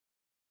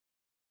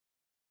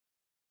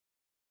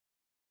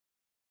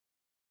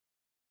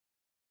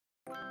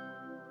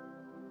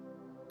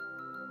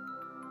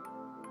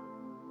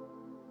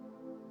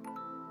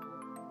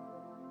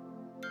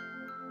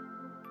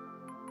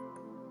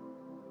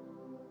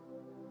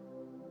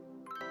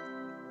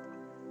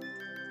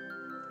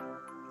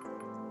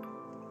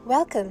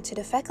Welcome to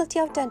the Faculty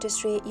of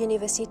Dentistry,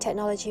 University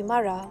Technology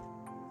Mara.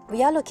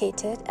 We are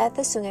located at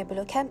the Sungai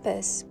Buloh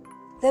campus.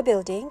 The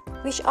building,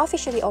 which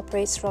officially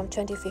operates from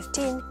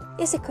 2015,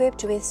 is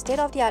equipped with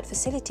state-of-the-art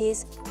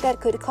facilities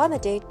that could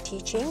accommodate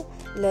teaching,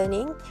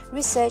 learning,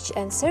 research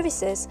and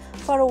services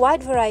for a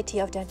wide variety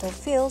of dental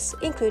fields,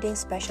 including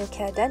special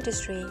care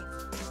dentistry.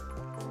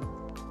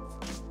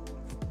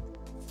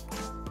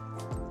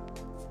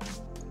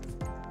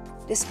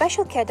 The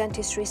Special Care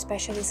Dentistry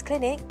Specialist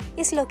Clinic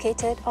is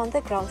located on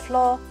the ground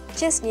floor,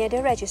 just near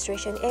the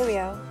registration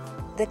area.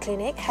 The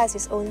clinic has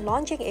its own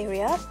lounging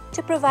area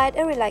to provide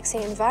a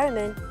relaxing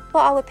environment for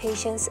our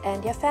patients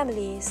and their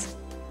families.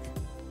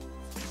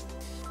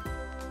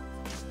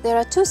 There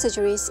are two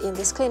surgeries in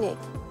this clinic.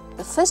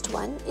 The first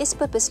one is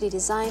purposely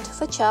designed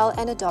for child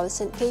and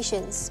adolescent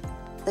patients.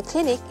 The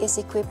clinic is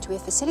equipped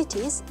with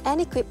facilities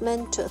and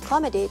equipment to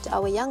accommodate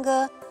our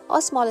younger or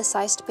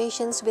smaller-sized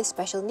patients with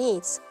special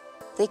needs.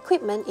 The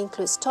equipment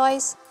includes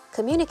toys,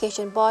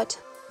 communication board,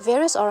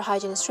 various oral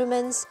hygiene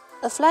instruments,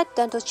 a flat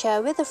dental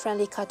chair with a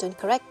friendly cartoon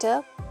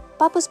character,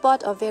 purpose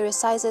board of various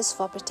sizes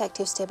for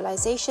protective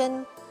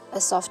stabilization, a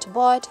soft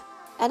board,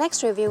 an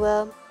X-ray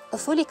viewer, a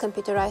fully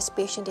computerized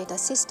patient data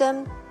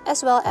system,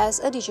 as well as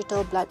a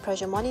digital blood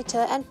pressure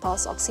monitor and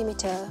pulse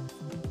oximeter.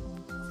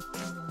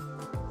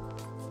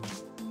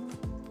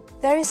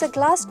 There is a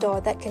glass door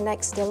that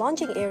connects the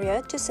lounging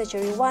area to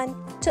Surgery 1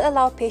 to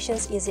allow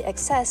patients easy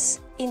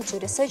access into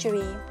the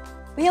surgery.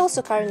 We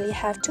also currently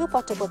have two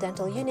portable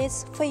dental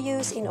units for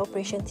use in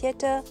operation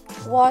theatre,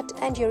 ward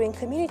and during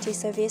community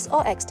service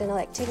or external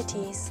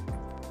activities.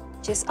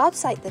 Just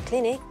outside the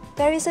clinic,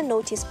 there is a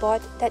notice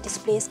board that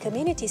displays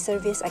community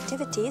service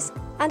activities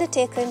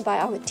undertaken by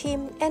our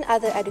team and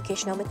other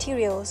educational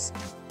materials.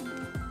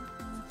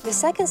 The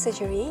second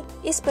surgery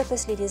is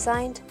purposely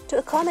designed to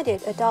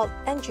accommodate adult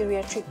and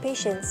geriatric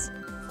patients.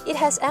 It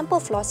has ample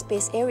floor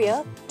space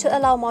area to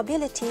allow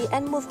mobility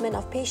and movement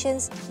of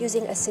patients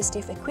using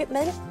assistive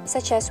equipment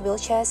such as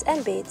wheelchairs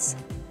and beds.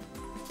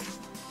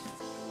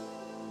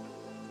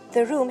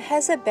 The room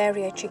has a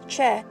bariatric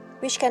chair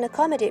which can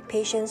accommodate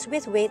patients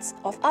with weights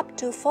of up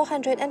to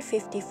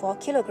 454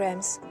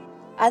 kilograms.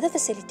 Other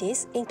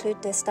facilities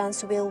include the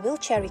stance wheel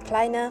wheelchair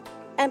recliner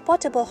and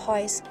portable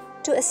hoist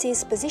to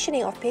assist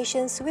positioning of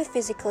patients with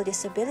physical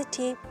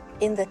disability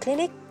in the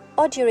clinic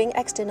or during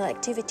external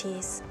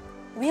activities.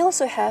 We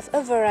also have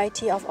a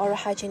variety of oral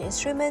hygiene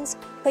instruments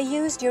for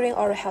use during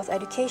oral health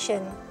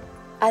education.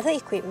 Other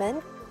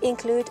equipment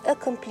include a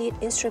complete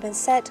instrument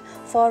set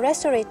for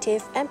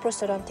restorative and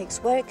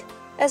prosthodontics work,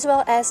 as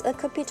well as a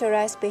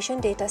computerized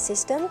patient data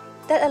system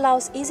that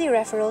allows easy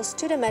referrals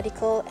to the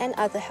medical and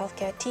other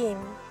healthcare team.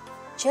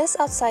 Just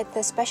outside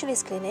the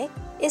specialist clinic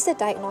is the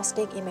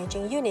diagnostic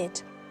imaging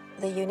unit.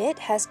 The unit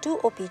has two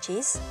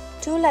OPGs,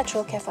 two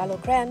lateral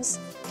cephalograms,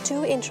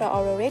 two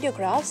intraoral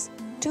radiographs,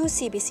 two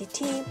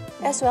CBCT,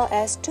 as well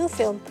as two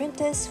film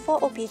printers for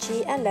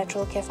OPG and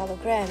lateral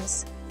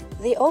cephalograms.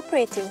 The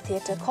operating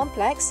theatre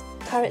complex,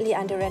 currently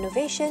under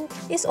renovation,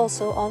 is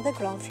also on the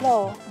ground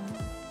floor.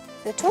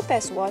 The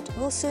Topaz ward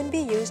will soon be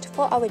used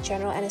for our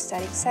general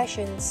anesthetic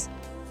sessions.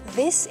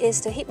 This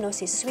is the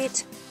hypnosis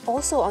suite,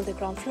 also on the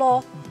ground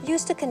floor,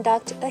 used to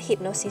conduct a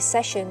hypnosis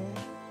session.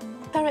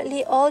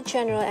 Currently, all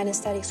general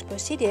anesthetics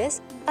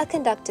procedures are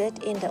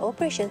conducted in the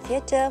operation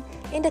theatre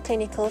in the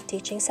Clinical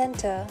Teaching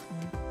Centre.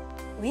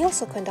 We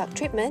also conduct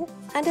treatment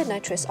under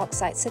nitrous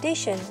oxide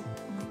sedation.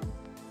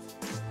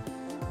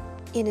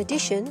 In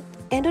addition,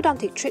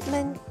 endodontic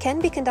treatment can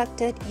be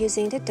conducted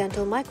using the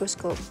dental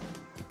microscope.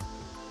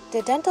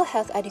 The Dental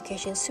Health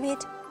Education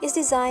Suite is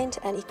designed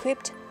and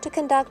equipped to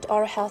conduct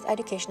oral health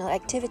educational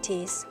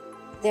activities.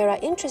 There are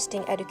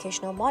interesting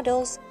educational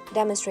models,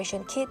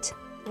 demonstration kit,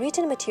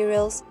 written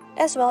materials,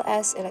 as well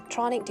as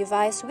electronic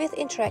device with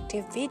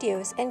interactive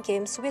videos and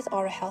games with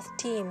oral health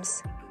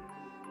teams.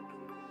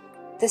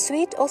 The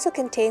suite also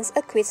contains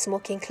a quit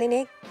smoking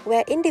clinic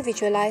where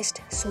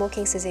individualized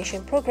smoking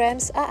cessation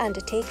programs are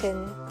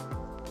undertaken.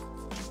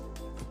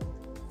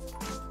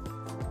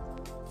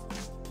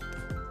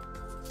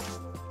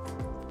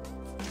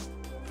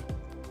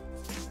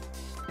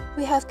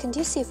 We have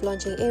conducive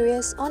lounging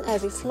areas on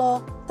every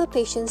floor for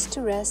patients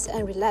to rest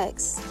and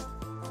relax.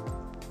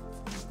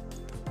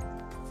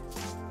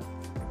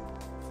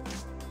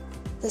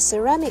 The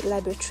ceramic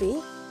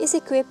laboratory is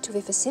equipped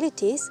with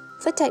facilities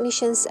for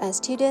technicians and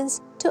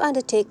students to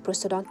undertake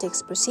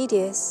prosthodontics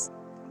procedures.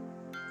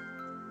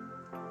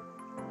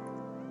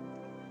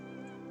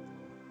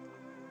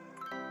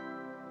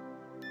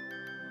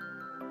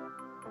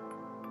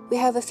 We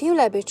have a few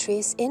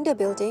laboratories in the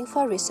building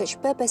for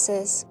research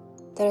purposes.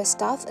 There are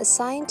staff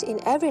assigned in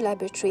every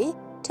laboratory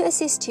to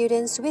assist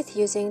students with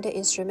using the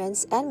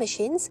instruments and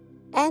machines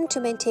and to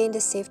maintain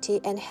the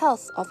safety and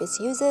health of its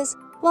users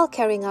while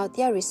carrying out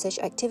their research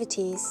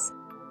activities.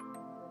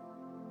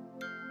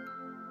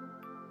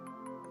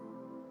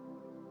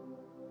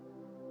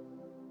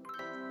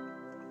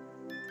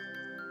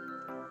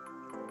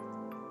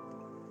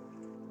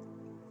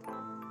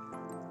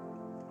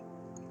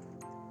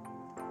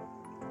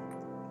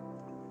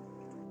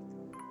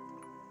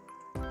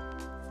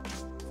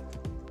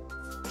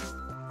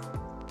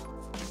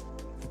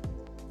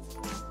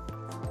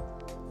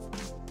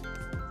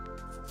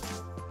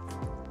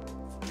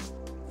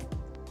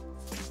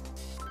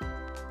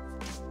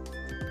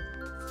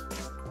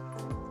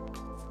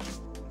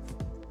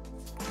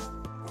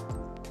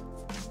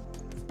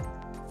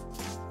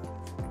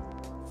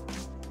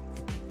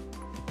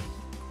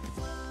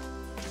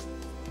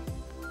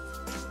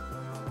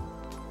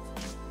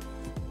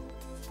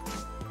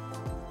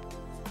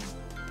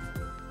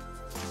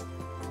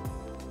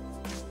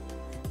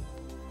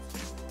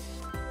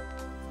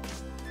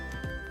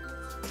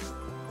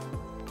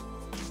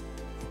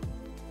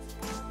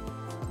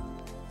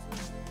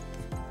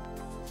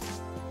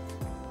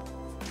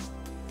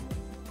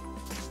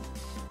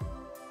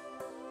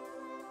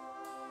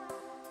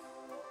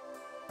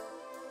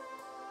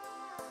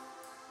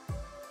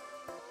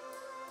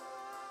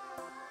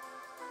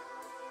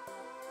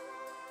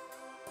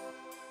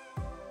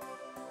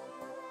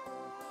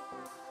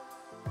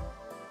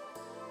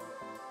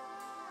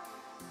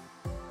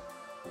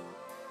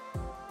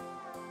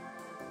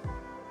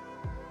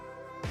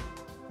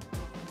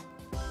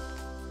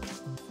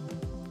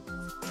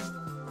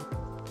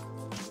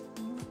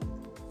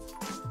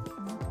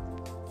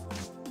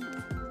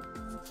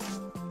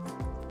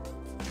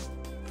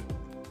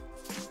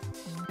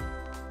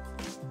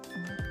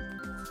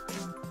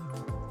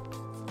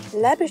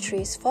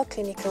 Laboratories for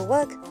clinical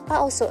work are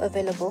also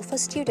available for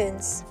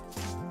students.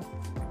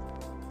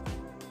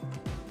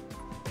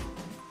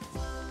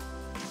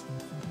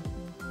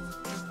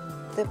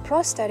 The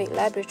prosthetic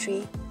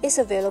laboratory is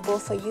available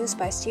for use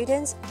by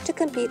students to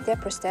complete their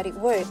prosthetic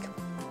work.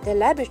 The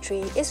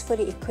laboratory is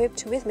fully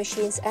equipped with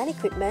machines and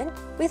equipment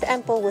with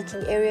ample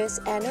working areas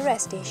and a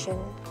rest station.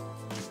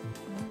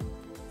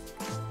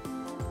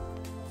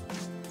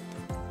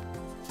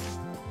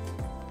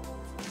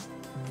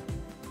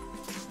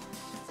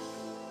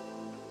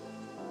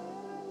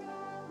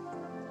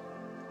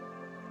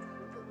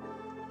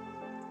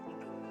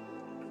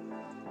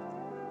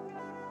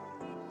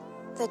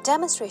 The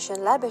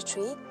demonstration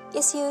laboratory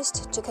is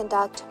used to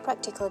conduct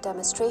practical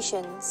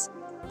demonstrations.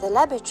 The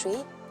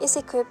laboratory is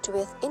equipped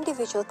with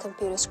individual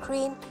computer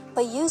screen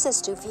for users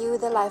to view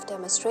the live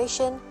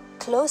demonstration,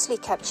 closely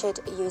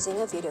captured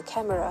using a video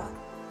camera.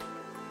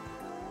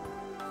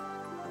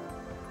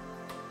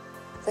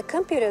 The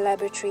computer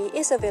laboratory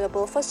is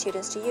available for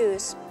students to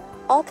use.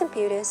 All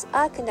computers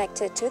are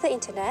connected to the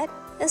internet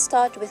and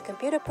stored with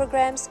computer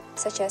programs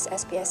such as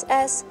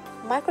SPSS,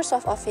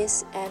 Microsoft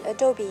Office, and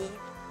Adobe.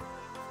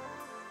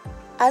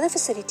 Other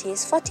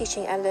facilities for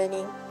teaching and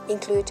learning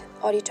include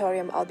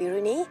Auditorium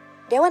Al-Biruni,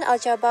 Dewan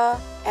Al-Jabar,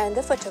 and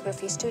the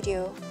photography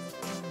studio.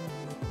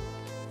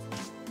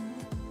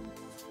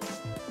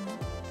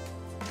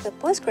 The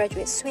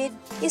postgraduate suite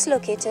is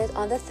located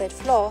on the 3rd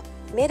floor,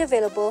 made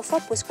available for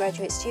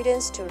postgraduate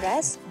students to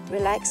rest,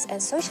 relax,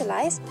 and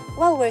socialize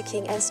while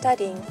working and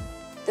studying.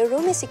 The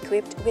room is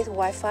equipped with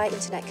Wi-Fi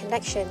internet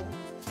connection.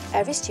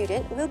 Every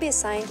student will be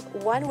assigned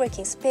one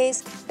working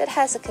space that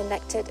has a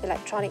connected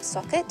electronic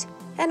socket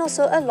and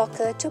also a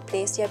locker to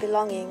place their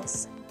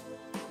belongings.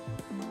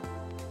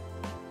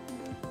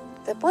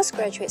 The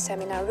postgraduate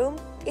seminar room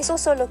is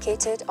also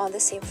located on the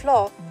same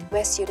floor,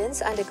 where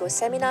students undergo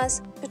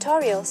seminars,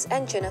 tutorials,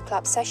 and journal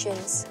club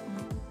sessions.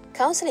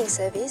 Counseling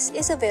service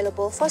is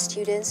available for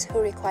students who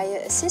require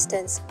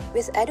assistance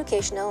with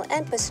educational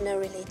and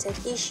personal-related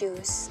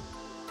issues.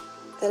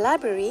 The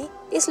library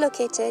is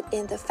located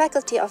in the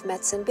Faculty of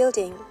Medicine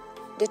building.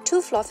 The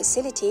 2-floor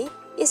facility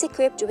is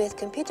equipped with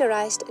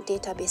computerized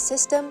database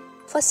system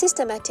for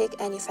systematic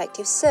and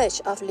effective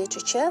search of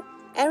literature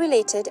and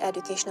related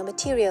educational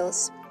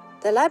materials.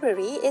 The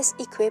library is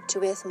equipped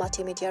with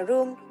multimedia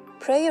room,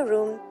 prayer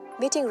room,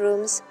 meeting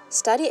rooms,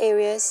 study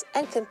areas,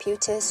 and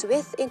computers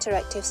with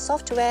interactive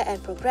software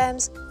and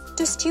programs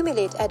to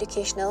stimulate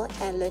educational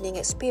and learning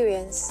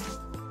experience.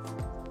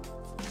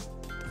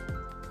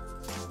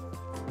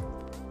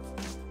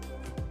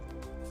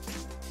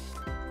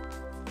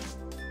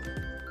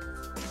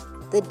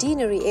 The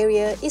Deanery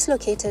area is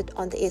located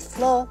on the 8th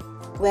floor,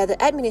 where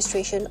the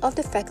administration of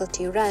the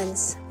faculty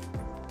runs.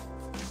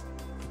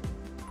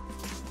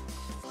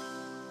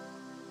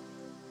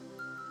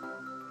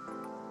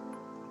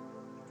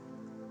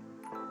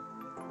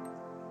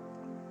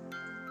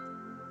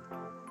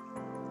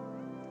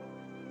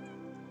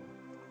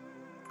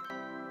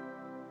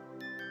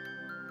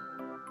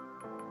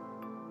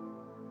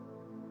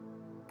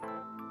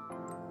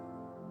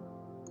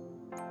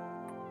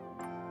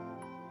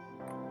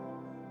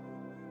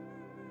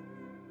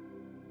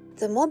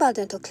 The mobile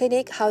dental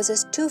clinic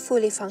houses 2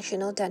 fully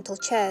functional dental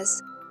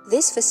chairs.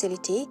 This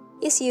facility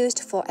is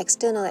used for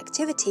external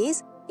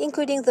activities,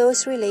 including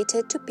those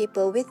related to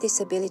people with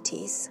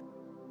disabilities.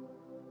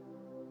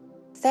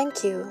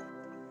 Thank you.